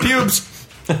 Somebody with pubes.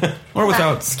 Or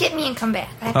without. Skip me and come back.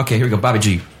 Okay, here we go. Bobby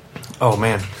G. Oh,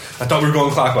 man. I thought we were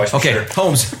going clockwise. Okay, Sure.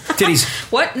 Holmes, titties.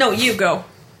 What? No, you go.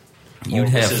 You'd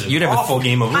This is have an awful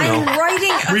game of Uno. I'm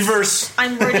writing. Reverse.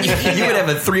 I'm writing. You would have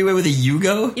a 3-way with a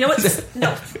Yugo? You know what?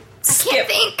 No. I can't Skip.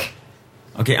 think.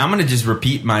 Okay, I'm gonna just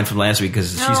repeat mine from last week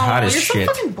because she's hot as you're shit.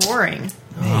 so fucking boring.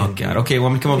 Oh god. Okay,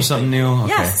 want me to come up with something new? Okay.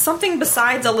 Yes, something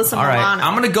besides Alyssa All right, Milano.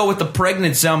 I'm gonna go with the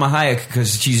pregnant Selma Hayek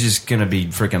because she's just gonna be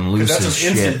freaking loose That's as an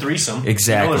shit. instant threesome.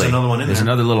 Exactly. You know there's another one in There's there.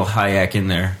 another little Hayek in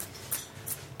there.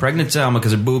 Pregnant Selma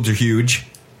because her boobs are huge.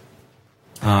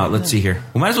 Let's see here.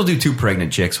 We might as well do 2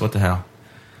 pregnant chicks. What the hell?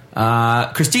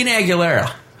 Christina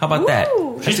Aguilera. How about that?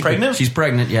 Ooh. That's She's a good- pregnant? She's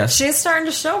pregnant. Yes. She's starting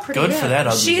to show pretty Good good. for that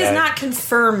ugly She guy. has not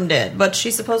confirmed it, but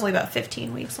she's supposedly about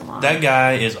 15 weeks along. That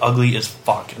guy is ugly as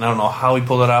fuck. And I don't know how he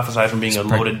pulled it off aside from being a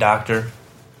preg- loaded doctor.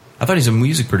 I thought he's a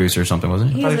music producer or something,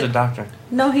 wasn't he? I thought he He's was a doctor.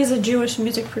 No, he's a Jewish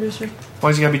music producer.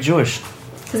 Why does he gotta be Jewish?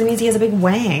 Because it means he has a big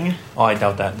wang. Oh, I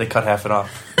doubt that. They cut half it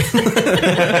off. Isn't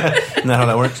that how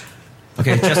that works?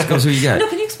 Okay, Jessica's who you got? No,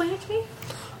 can you explain it to me?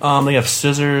 They have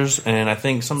scissors and I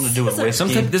think something to do with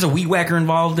whiskey. There's a weed whacker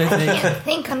involved, I I think. can't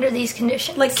think under these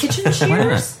conditions. Like kitchen not?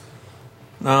 shears?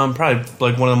 Probably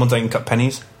like one of the ones I can cut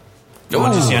pennies. The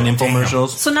ones you see on infomercials.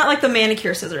 So not like the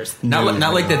manicure scissors. Not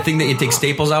like that thing that you take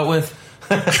staples out with.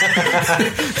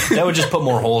 That would just put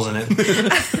more holes in it.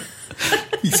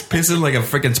 He's pissing like a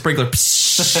freaking sprinkler.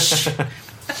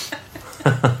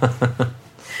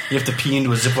 You have to pee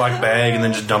into a Ziploc bag and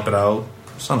then just dump it out.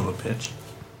 Son of a bitch.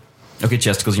 Okay,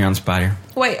 Jessica's you're on the spot here.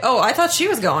 Wait, I thought she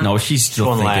was going. No, she's still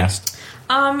Going thinking. last.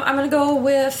 I'm going to go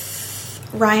with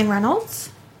Ryan Reynolds.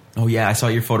 Oh yeah, I saw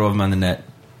your photo of him on the net.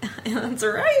 That's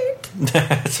right.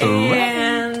 That's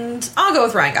And I'll go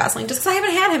with Ryan Gosling, just because I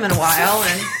haven't had him in a while.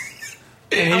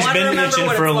 And He's wanna been remember itching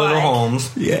what for a it's little like.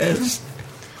 Holmes. Yes.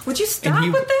 would you stop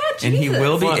with that? And he Jesus.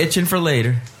 will be What? itching for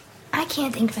later. I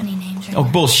can't think of any names right Oh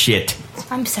now. bullshit.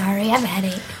 I'm sorry, I have a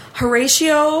headache.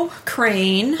 Horatio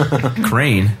Crane.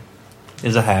 Crane.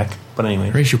 Is a hack. But anyway.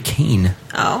 Horatio Kane.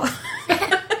 Oh.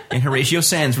 And Horatio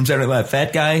Sands from Saturday Night Live.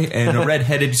 Fat guy and a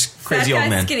red-headed crazy Fat guy, old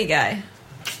man. skinny guy.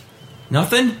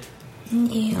 Nothing?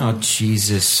 Yeah. Oh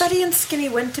Jesus. Betty and Skinny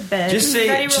went to bed. Just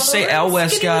Betty say rolled Al over,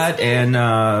 Skinny Westcott was and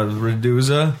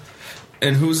Reduza.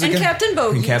 And who's the And guy? Captain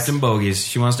Bogies. And Captain Bogies.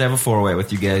 She wants to have a 4-way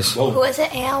with you guys. Who was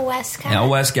it? Al Westcott? Al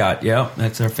Westcott. Yep,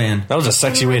 that's our fan. That was a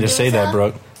sexy way to say that,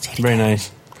 Brooke. Very nice.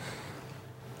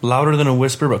 Louder than a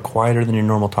whisper, but quieter than your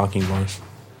normal talking voice.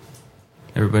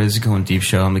 Everybody's going deep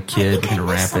show. I'm the I kid. think We're I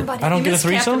gonna missed wrap it. somebody. I don't You get a missed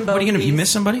threesome? Captain What are you gonna? You Bogies. miss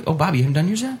somebody? Oh, Bobby, you haven't done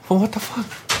yours yet. Well, what the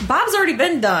fuck? Bob's already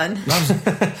been done. I was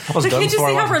Can't done you before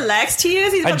see I how went. relaxed he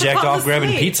is? He's I about to jacked fall off grabbing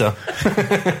asleep. pizza.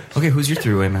 Okay, who's your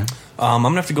 3-way, man? I'm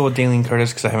gonna have to go with Daleen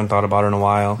Curtis because I haven't thought about her in a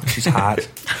while. She's hot.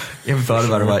 You haven't thought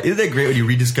about it. Isn't that great when you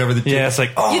rediscover the chick? Yeah, it's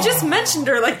like, oh. You just mentioned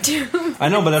her like 2. I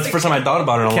know, but that's the first time I thought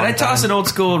about her in a Can long I time. toss an old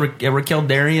school Raquel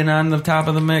Darian on the top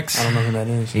of the mix? I don't know who that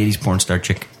is. 80s porn star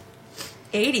chick.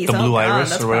 80s. The Blue oh, God, Iris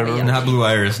that's or whatever. probably Not Blue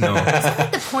Iris, no.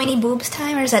 The pointy boobs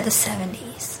time, or is that the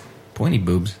 70s? Pointy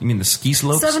boobs. You mean the ski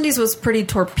slopes? 70s was pretty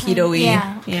torpedo-y.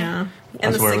 Yeah. Yeah. That's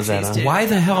And the where it was 60s at, huh? too. Why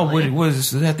the hell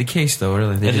was that the case, though?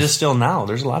 Really? They It just- is still now.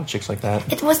 There's a lot of chicks like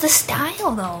that. It was the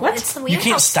style, though. What? It's the You weird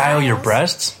can't how style your styles-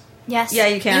 breasts. Yes. Yeah,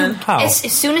 you can. How? As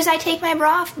soon as I take my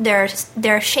bra off,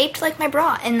 they're shaped like my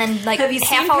bra, and then like Have you half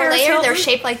seen hour Paris later, they're Hilton?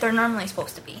 shaped like they're normally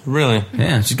supposed to be. Really?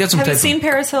 Yeah, she's got some Have you type seen of...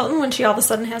 Paris Hilton when she all of a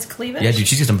sudden has cleavage? Yeah, dude,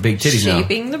 she's got some big titties now.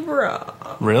 Shaping the bra.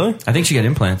 Really? I think she got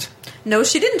implants. No,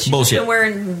 she didn't. She's Bullshit. been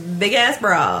wearing big-ass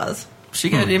bras. She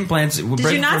got implants. Did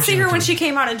you not see her when she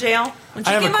came out of jail? When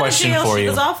she I have a came out of question jail, for she you.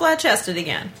 was all flat-chested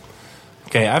again.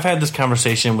 Okay, I've had this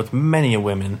conversation with many a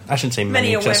women. I shouldn't say many,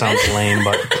 Many a because that sounds lame,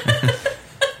 women. but...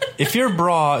 If your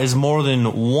bra is more than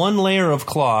one layer of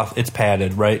cloth, it's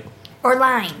padded, right? Or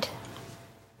lined.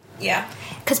 Yeah.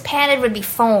 Because padded would be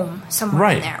foam somewhere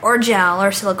Right. in there, or gel,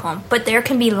 or silicone. But there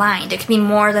can be lined. It can be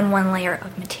more than one layer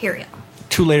of material.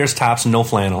 2 layers tops, no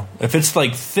flannel. If it's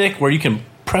like thick where you can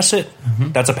press it,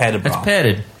 that's a padded bra. That's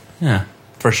padded. Yeah.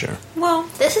 For sure. Well,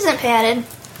 This isn't padded.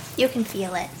 You can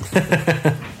feel it.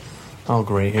 Oh,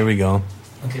 great. Here we go.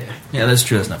 Okay. Yeah, that's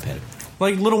true. That's not padded.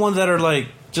 Like little ones that are like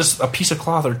just a piece of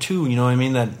cloth or two, you know what I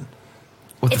mean? That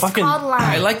What It's fucking- called lined.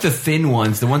 I like the thin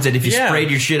ones, the ones that if you Yeah. sprayed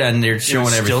your shit on, they're showing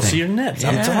you everything. still see your nips.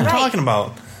 That's what I'm Yeah. Right. talking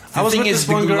about. The thing is,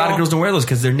 a lot of girls don't wear those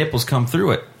because their nipples come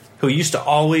through it. who used to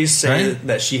always say Right?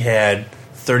 that she had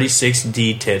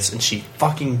 36D tits, and she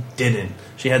fucking didn't.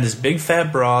 She had this big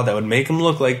fat bra that would make them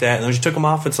look like that, and when she took them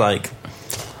off, it's like,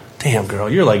 damn, girl,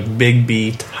 you're like Big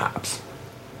B tops.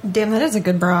 Damn, that is a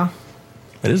good bra.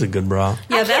 That is a good bra.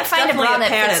 Yeah, I can't that's find a definitely bra that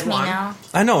padded fits me one. now.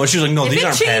 I know. She's like, no, these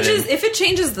aren't padded. If it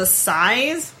changes the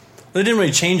size, They didn't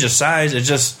really change the size. It's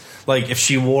just like if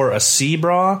she wore a C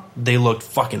bra, they looked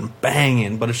fucking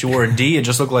banging. But if she wore a D, it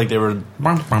just looked like they were,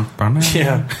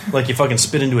 yeah, like you fucking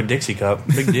spit into a Dixie cup.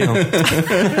 Big deal.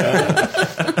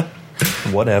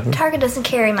 Whatever. Target doesn't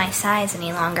carry my size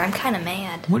any longer. I'm kind of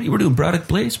mad. What are you, we're doing product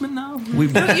placement now? you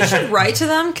should write to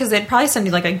them because they'd probably send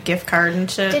you like a gift card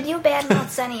and shit. Did you badmouth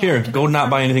Zenny? Here, go not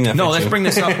buy anything that No, fits let's you. bring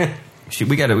this up. Shit,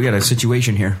 we got a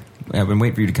situation here. I've been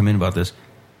waiting for you to come in about this.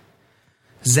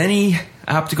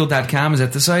 ZennyOptical.com, is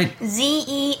that the site?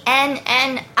 ZENNI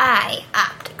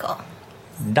Optical.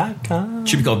 .com.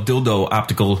 Should be called Dildo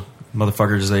Optical.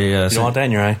 Motherfuckers, they You don't want that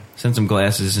in your eye. sent some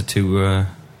glasses to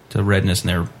redness and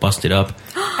they're busted up.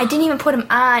 I didn't even put them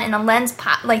on, and the lens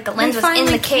pop. Like the lens They was in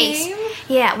finally the case. came?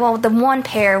 Yeah, well, the one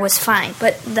pair was fine,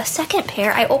 but the second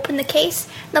pair, I opened the case,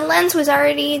 the lens was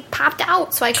already popped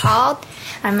out. So I called.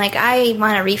 I'm like, I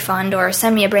want a refund or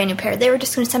send me a brand new pair. They were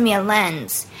just going to send me a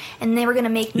lens, and they were going to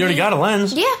make You already got a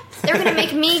lens. Yeah, they were going to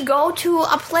make me go to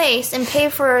a place and pay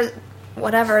for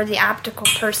whatever the optical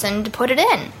person to put it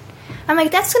in. I'm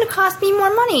like, that's going to cost me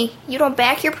more money. You don't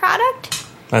back your product?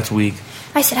 That's weak.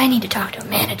 I said, I need to talk to a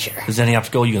manager. Is any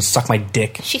optical? You can suck my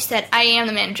dick. She said, I am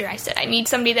the manager. I said, I need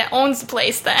somebody that owns the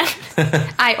place then.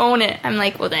 I own it. I'm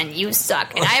like, well, then you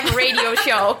suck. And I have a radio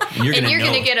show. You're and gonna you're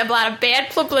going know. to get a lot of bad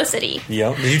publicity.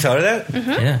 Yep. Did you tell her that? Mm-hmm.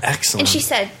 Yeah. Excellent. And she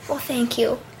said, well, thank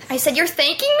you. I said, you're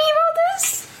thanking me about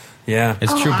this? yeah.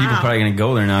 It's true. wow. People are probably going to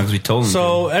go there now because we told them.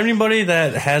 So anybody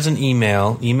that has an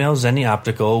email Zenny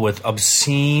Optical with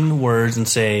obscene words and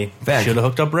say, Fact. should have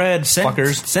hooked up red, send,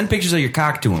 fuckers. send pictures of your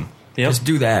cock to them. Yep. Just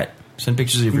do that. Send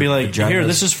pictures of your Be like, vaginas. here,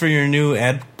 this is for your new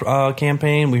ad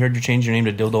campaign. We heard you changed your name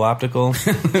to Dildo Optical.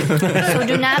 So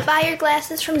do not buy your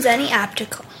glasses from Zenny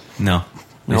Optical. No.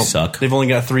 They Nope. suck. They've only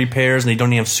got 3 pairs and they don't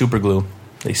even have super glue.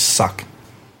 They suck.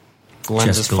 The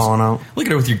lens is Chesticles. falling out. Look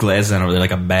at her with your glasses on over there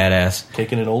like a badass.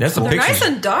 Taking it old That's school. a They're pictures. nice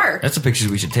and dark. That's the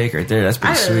pictures we should take right there. That's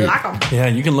pretty I sweet. like them. Yeah,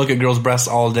 you can look at girls' breasts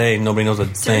all day and nobody knows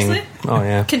a Seriously? thing. Oh,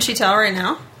 yeah. Can she tell right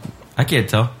now? I can't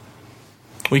tell.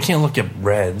 We can't look at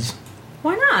reds.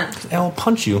 Why not? I'll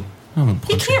punch you.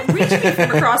 He can't reach me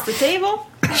from across the table.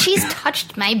 She's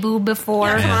touched my boob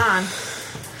before. Come on.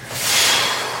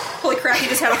 Holy crap, he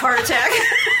just had a heart attack.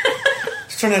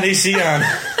 Let's turn that AC on.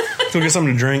 Go get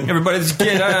something to drink. Everybody, this is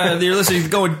Kid. You're listening to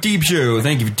the Going Deep Show.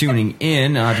 Thank you for tuning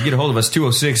in. To get a hold of us,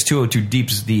 206-202-DEEP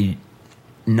is the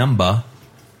number.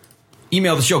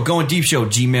 Email the show,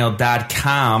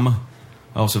 goingdeepshow@gmail.com.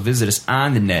 Also visit us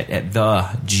on the net at the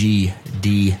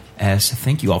GDS.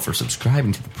 Thank you all for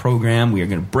subscribing to the program. We are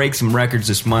going to break some records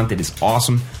this month. It is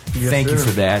awesome. Thank you sir.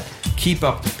 for that. Keep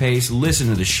up the pace. Listen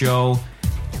to the show.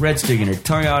 Red's sticking her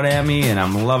tongue out at me, and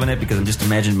I'm loving it because I'm just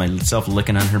imagining myself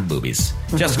licking on her boobies.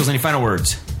 Jessica's, any final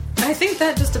words? I think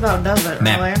that just about does it,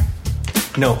 Matt. really.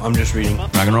 No, I'm just reading. Rock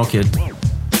and roll, kid.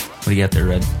 What do you got there,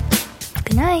 Red?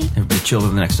 Good night. Everybody chill to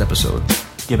the next episode.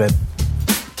 Give it.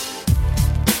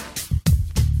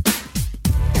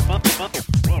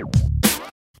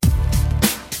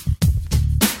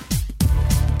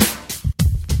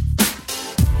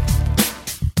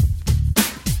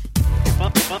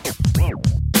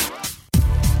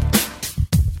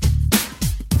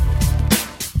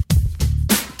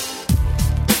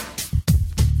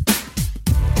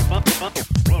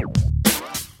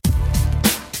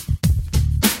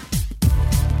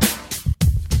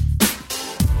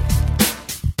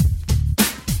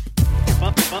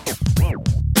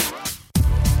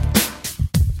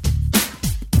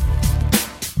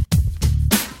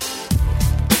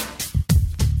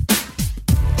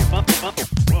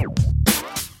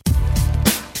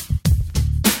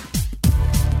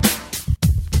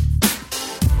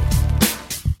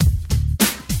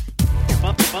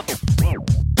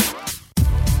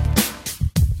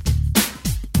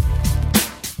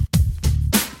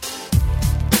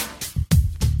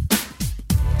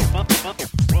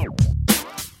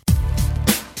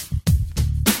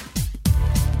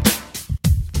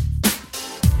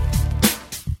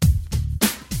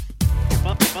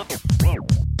 Bump.